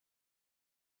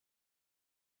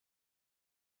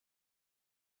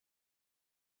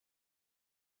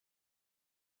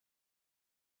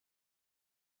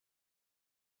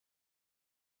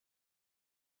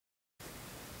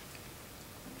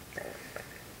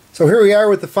So here we are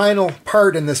with the final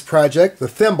part in this project, the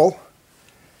thimble.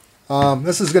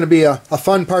 This is going to be a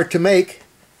fun part to make,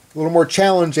 a little more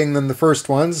challenging than the first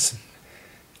ones,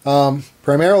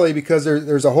 primarily because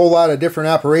there's a whole lot of different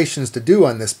operations to do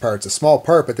on this part. It's a small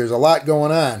part, but there's a lot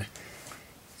going on.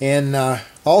 And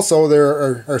also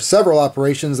there are several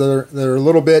operations that are a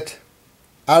little bit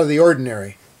out of the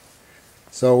ordinary.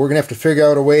 So we're going to have to figure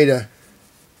out a way to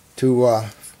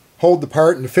hold the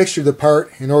part and to fixture the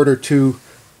part in order to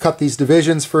cut these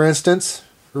divisions, for instance,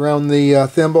 around the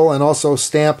thimble, and also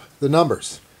stamp the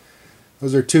numbers.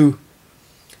 Those are two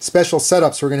special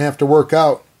setups we're going to have to work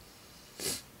out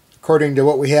according to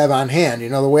what we have on hand. You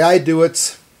know, the way I do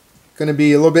it's going to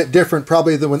be a little bit different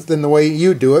probably than the way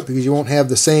you do it, because you won't have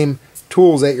the same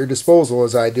tools at your disposal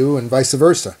as I do, and vice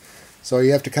versa. So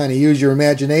you have to kind of use your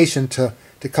imagination to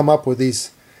come up with these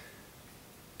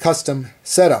custom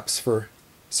setups for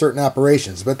certain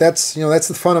operations. But that's, you know, that's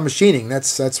the fun of machining.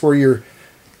 That's where your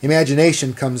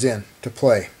imagination comes in to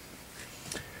play.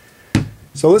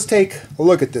 So let's take a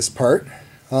look at this part.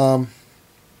 We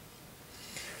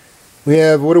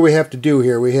have, what do we have to do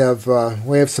here? We have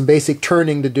some basic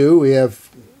turning to do. We have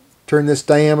turn this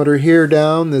diameter here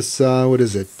down. This what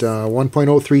is it?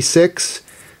 1.036.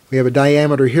 We have a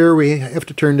diameter here we have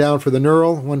to turn down for the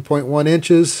knurl, 1.1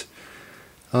 inches.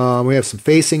 We have some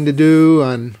facing to do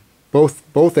on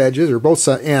both edges, or both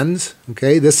ends.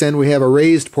 Okay, this end we have a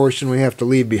raised portion we have to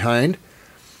leave behind.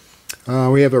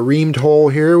 We have a reamed hole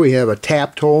here. We have a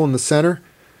tapped hole in the center.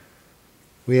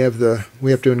 We have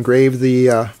to engrave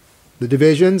the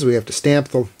divisions. We have to stamp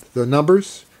the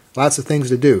numbers. Lots of things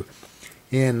to do.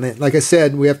 And like I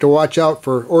said, we have to watch out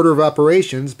for order of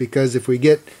operations, because if we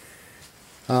get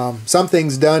some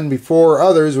things done before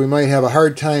others, we might have a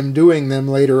hard time doing them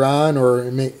later on, or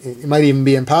it might even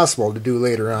be impossible to do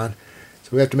later on.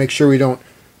 So we have to make sure we don't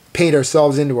paint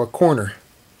ourselves into a corner.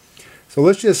 So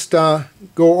let's just go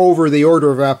over the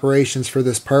order of operations for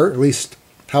this part, at least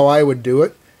how I would do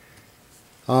it.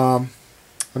 I'm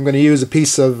going to use a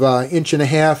piece of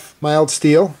 1.5" mild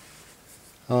steel.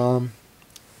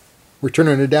 We're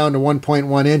turning it down to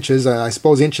 1.1 inches. I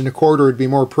suppose 1.25" would be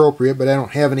more appropriate, but I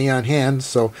don't have any on hand,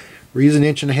 so we're using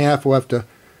 1.5". We'll have to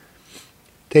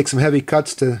take some heavy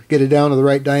cuts to get it down to the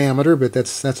right diameter, but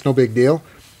that's no big deal.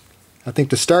 I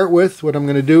think to start with, what I'm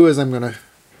going to do is I'm going to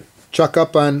chuck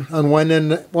up on one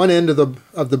end of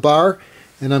the bar,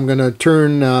 and I'm going to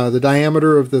turn the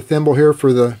diameter of the thimble here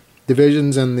for the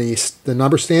divisions and the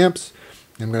number stamps.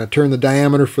 I'm going to turn the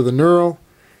diameter for the knurl,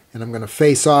 and I'm going to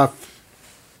face off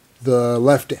the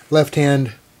left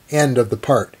hand end of the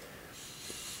part.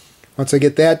 Once I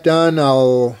get that done,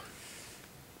 I'll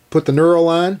put the knurl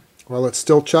on while it's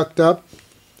still chucked up,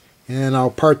 and I'll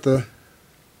part the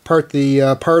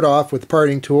part off with the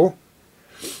parting tool.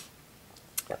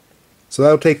 So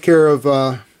that'll take care of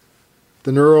the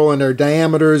knurl and their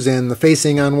diameters and the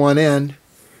facing on one end.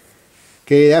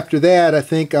 Okay, after that, I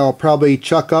think I'll probably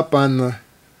chuck up on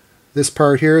this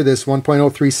part here, this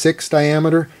 1.036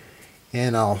 diameter,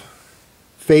 and I'll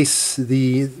face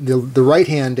the right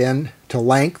hand end to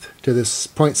length, to this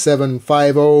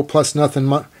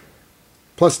 0.750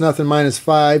 plus nothing minus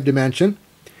 5 dimension.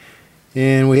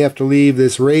 And we have to leave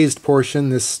this raised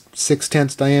portion, this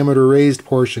 6/10 diameter raised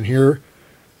portion here.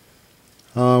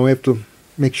 We have to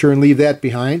make sure and leave that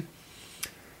behind.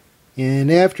 And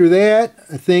after that,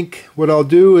 I think what I'll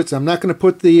do is I'm not going to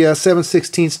put the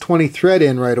 7/16 20 thread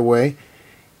in right away.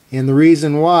 And the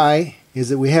reason why is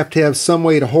that we have to have some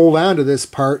way to hold on to this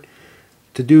part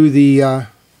to do the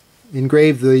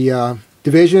engrave the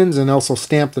divisions and also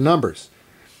stamp the numbers.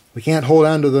 We can't hold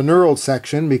on to the knurled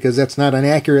section because that's not an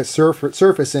accurate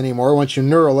surface anymore. Once you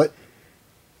knurl it,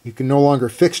 you can no longer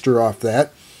fixture off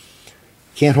that.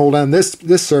 Can't hold on this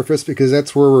surface because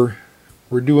that's where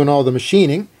we're doing all the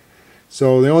machining.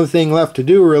 So the only thing left to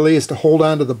do really is to hold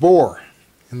on to the bore.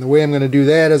 And the way I'm going to do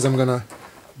that is I'm going to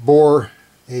bore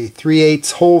a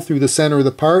 3/8 hole through the center of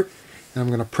the part, and I'm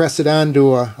going to press it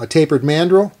onto a tapered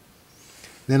mandrel.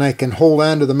 Then I can hold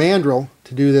on to the mandrel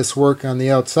to do this work on the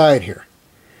outside here.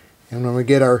 And when we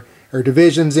get our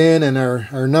divisions in and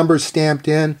our numbers stamped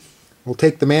in, we'll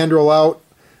take the mandrel out,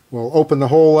 we'll open the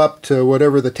hole up to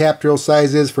whatever the tap drill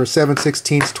size is for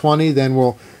 7/16 20, then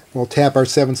we'll tap our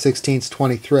 7/16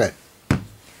 20 thread.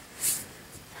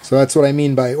 So that's what I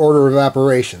mean by order of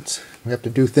operations. We have to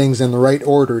do things in the right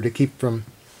order to keep from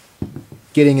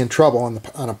getting in trouble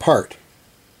on a part.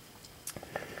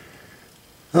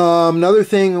 Another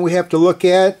thing we have to look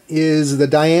at is the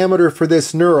diameter for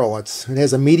this knurl. It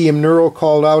has a medium knurl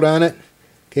called out on it.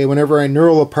 Okay, whenever I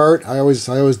knurl a part, I always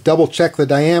double check the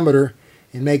diameter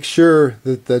and make sure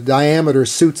that the diameter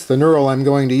suits the knurl I'm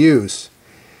going to use.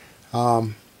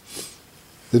 The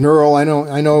knurl, I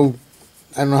don't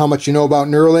know how much you know about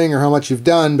knurling or how much you've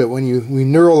done, but when we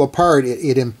knurl a part,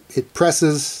 it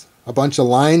presses a bunch of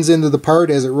lines into the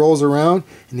part as it rolls around,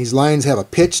 and these lines have a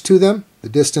pitch to them, the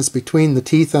distance between the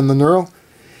teeth on the knurl.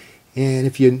 And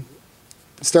if you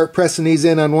start pressing these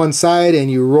in on one side and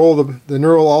you roll the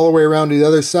knurl all the way around to the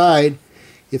other side,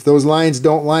 if those lines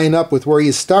don't line up with where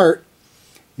you start,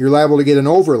 you're liable to get an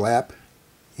overlap,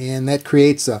 and that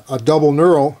creates a double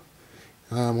knurl.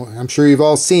 I'm sure you've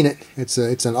all seen it. It's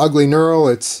an ugly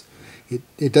knurl.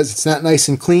 It's not nice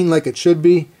and clean like it should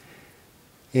be.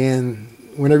 And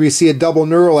whenever you see a double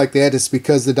knurl like that, it's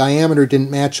because the diameter didn't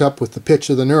match up with the pitch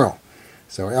of the knurl.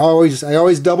 So I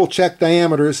always double check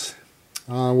diameters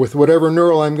with whatever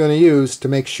knurl I'm going to use to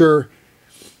make sure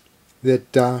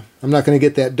that I'm not going to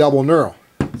get that double knurl.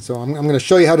 So I'm going to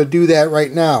show you how to do that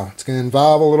right now. It's going to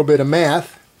involve a little bit of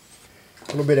math, a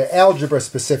little bit of algebra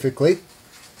specifically.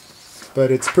 But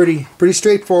it's pretty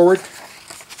straightforward.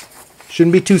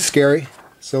 Shouldn't be too scary.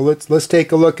 So let's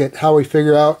take a look at how we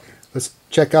figure out. Let's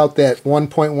check out that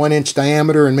 1.1 inch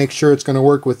diameter and make sure it's going to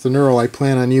work with the knurl I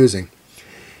plan on using.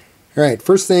 Alright,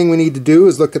 first thing we need to do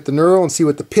is look at the knurl and see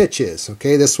what the pitch is.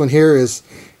 Okay, this one here is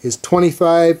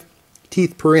 25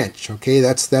 teeth per inch. Okay,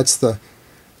 that's the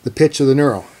pitch of the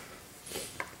knurl.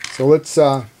 So let's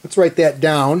write that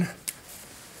down.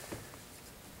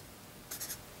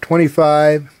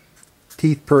 25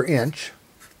 teeth per inch.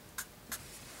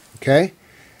 Okay.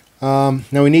 Now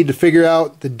we need to figure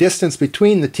out the distance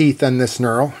between the teeth on this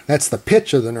knurl. That's the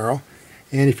pitch of the knurl.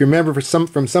 And if you remember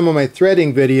from some of my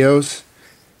threading videos,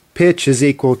 pitch is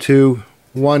equal to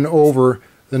 1 over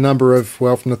the number of,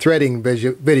 well, from the threading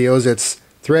videos, it's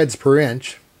threads per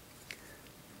inch.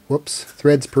 Whoops,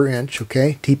 threads per inch,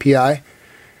 okay, TPI. In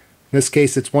this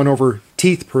case, it's 1 over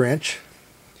teeth per inch.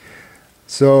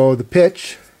 So the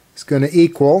pitch is going to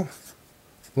equal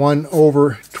 1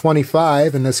 over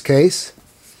 25 in this case,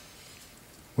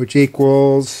 which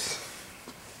equals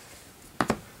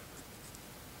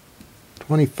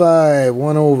 25,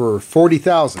 1 over 40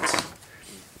 thousandths.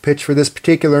 Pitch for this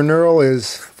particular knurl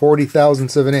is 40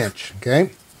 thousandths of an inch.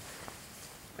 Okay,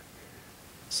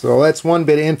 so that's one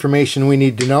bit of information we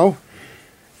need to know.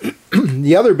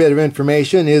 The other bit of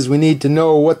information is we need to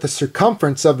know what the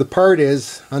circumference of the part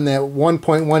is on that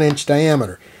 1.1 inch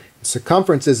diameter. The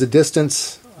circumference is the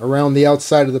distance around the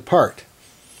outside of the part.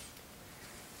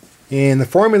 And the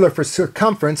formula for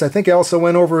circumference, I think I also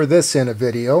went over this in a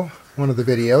video, one of the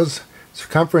videos.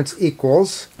 Circumference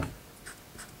equals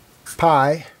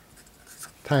pi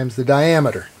times the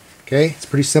diameter. Okay, it's a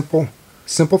pretty simple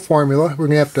formula. We're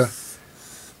going to have to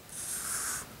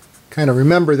kind of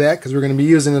remember that because we're going to be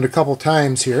using it a couple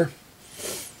times here.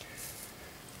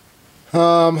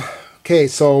 Okay,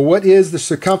 so what is the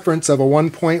circumference of a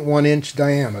 1.1 inch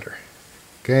diameter?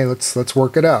 Okay, let's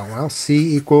work it out. Well,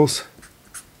 C equals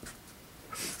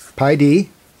pi d.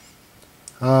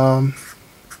 Pi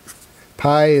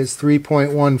is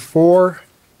 3.14,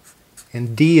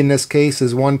 and d in this case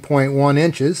is 1.1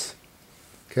 inches.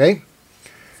 Okay,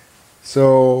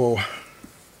 so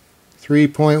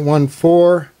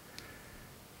 3.14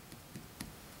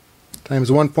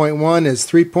 times 1.1 is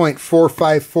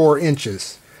 3.454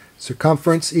 inches.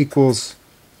 Circumference equals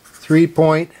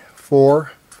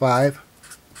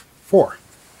 3.454.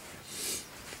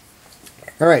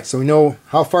 Alright, so we know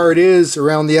how far it is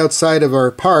around the outside of our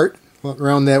part,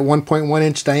 around that 1.1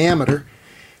 inch diameter.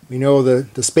 We know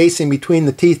the spacing between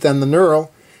the teeth on the knurl.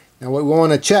 Now what we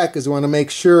want to check is we want to make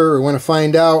sure, or want to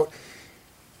find out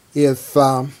if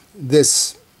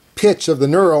this pitch of the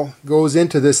knurl goes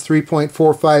into this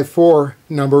 3.454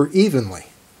 number evenly.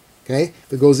 Okay,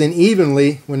 if it goes in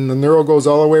evenly, when the knurl goes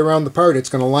all the way around the part, it's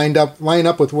going to line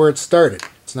up with where it started.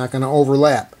 It's not going to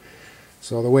overlap.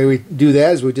 So the way we do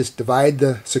that is we just divide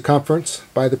the circumference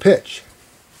by the pitch.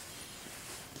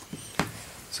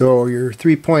 So your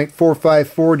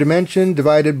 3.454 dimension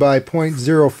divided by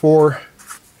 0.04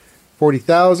 40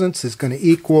 thousandths is going to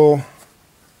equal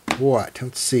what?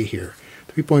 Let's see here.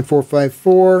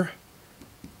 3.454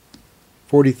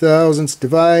 40 thousandths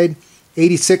divide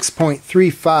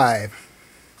 86.35.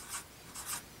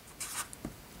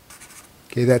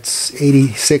 Okay, that's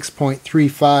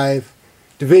 86.35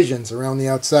 divisions around the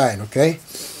outside. Okay,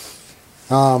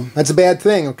 that's a bad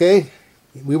thing. Okay,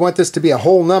 we want this to be a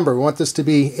whole number. We want this to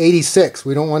be 86.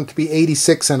 We don't want it to be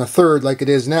 86 1/3 like it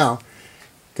is now,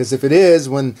 because if it is,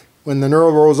 when the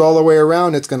knurl rolls all the way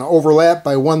around, it's going to overlap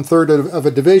by 1/3 of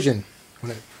a division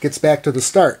when it gets back to the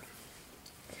start.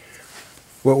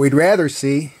 What we'd rather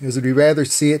see is we'd rather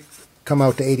see it come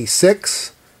out to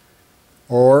 86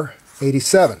 or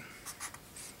 87,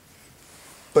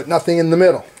 but nothing in the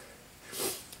middle.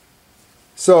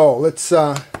 So let's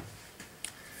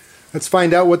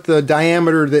find out what the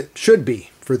diameter that should be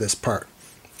for this part.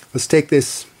 Let's take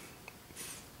this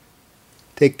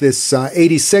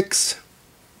 86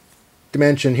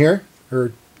 dimension here,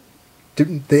 or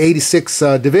the 86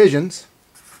 divisions,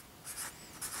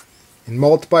 and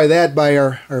multiply that by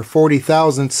our 40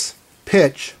 thousandths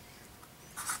pitch.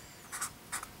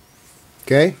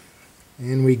 Okay,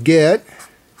 and we get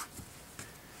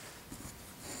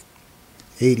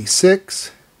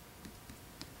 86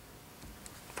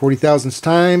 40 thousandths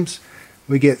times,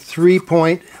 we get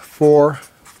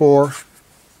 3.44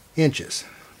 inches.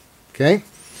 Okay,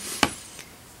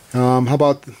 how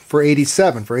about for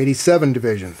 87? For 87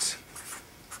 divisions,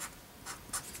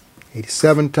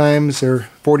 87 times our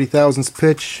 40 thousandths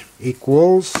pitch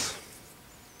equals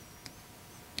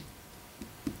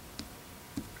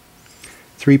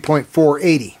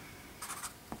 3.480.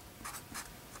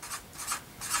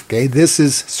 Okay, this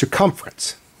is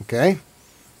circumference. Okay,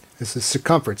 this is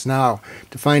circumference. Now,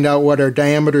 to find out what our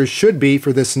diameter should be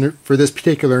for this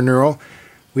particular knurl,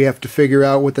 we have to figure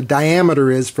out what the diameter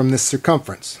is from this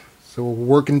circumference. So we're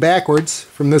working backwards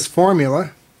from this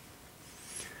formula.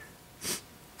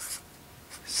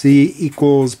 C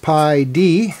equals pi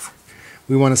d.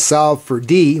 We want to solve for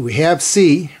d. We have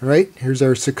c, right? Here's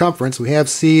our circumference. We have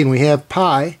c and we have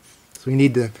pi. So we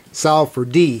need to solve for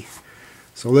d.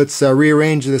 So let's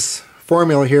rearrange this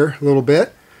formula here a little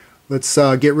bit. Let's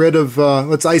get rid of,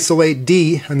 let's isolate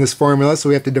d in this formula. So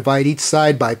we have to divide each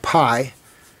side by pi.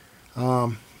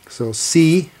 So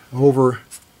c over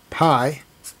pi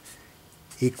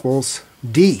equals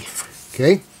d.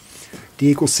 Okay? D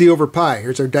equals c over pi.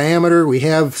 Here's our diameter. We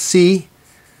have c.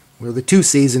 We're the two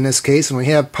c's in this case, and we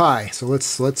have pi. So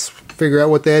let's figure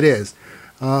out what that is.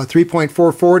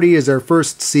 3.440 is our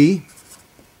first c,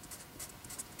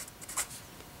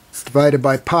 divided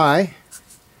by pi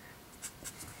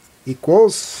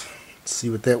equals, let's see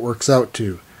what that works out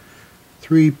to,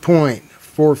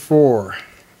 3.44.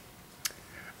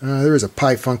 There is a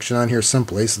pi function on here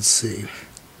someplace. Let's see.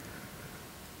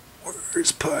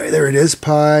 Where's pi? There it is.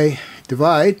 Pi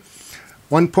divide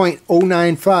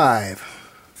 1.095.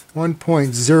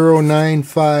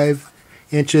 1.095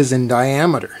 inches in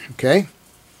diameter. Okay?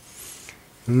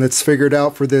 And let's figure it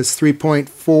out for this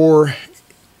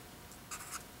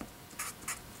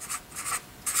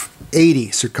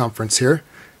 3.480 circumference here.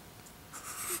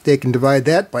 They can divide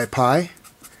that by pi,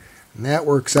 and that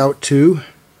works out to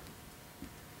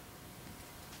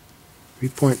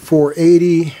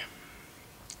 3.480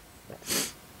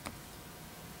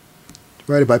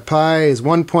 divided by pi is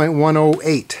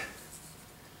 1.108.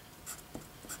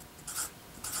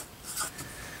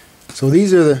 So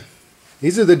these are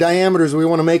the diameters we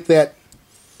want to make that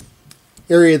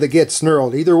area that gets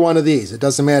knurled. Either one of these, it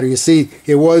doesn't matter. You see,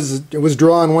 it was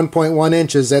drawn 1.1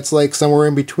 inches. That's like somewhere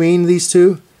in between these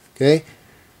two. Okay,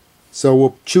 so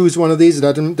we'll choose one of these. It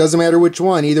doesn't matter which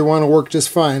one. Either one will work just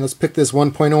fine. Let's pick this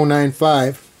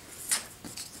 1.095.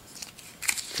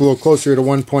 It's a little closer to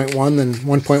 1.1 than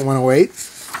 1.108.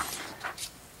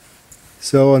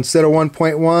 So instead of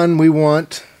 1.1, we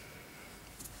want,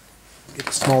 get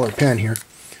a smaller pen here,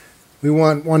 we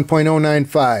want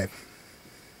 1.095.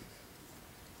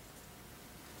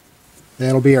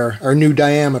 That'll be our new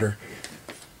diameter.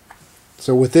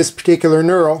 So with this particular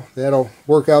knurl, that'll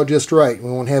work out just right. We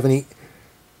won't have any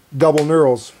double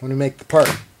knurls when we make the part.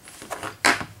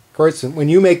 Of course, when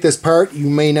you make this part, you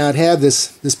may not have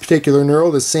this particular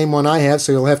knurl, the same one I have,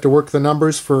 so you'll have to work the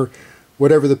numbers for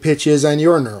whatever the pitch is on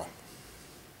your knurl.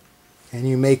 And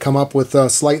you may come up with a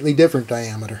slightly different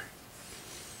diameter.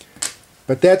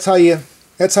 But that's how you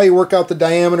work out the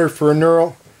diameter for a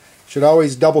knurl. Should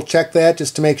always double check that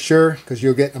just to make sure, because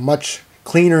you'll get a much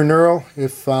cleaner knurl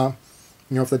if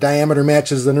if the diameter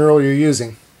matches the knurl you're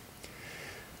using.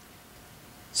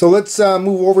 So let's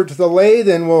move over to the lathe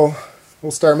and we'll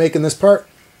start making this part.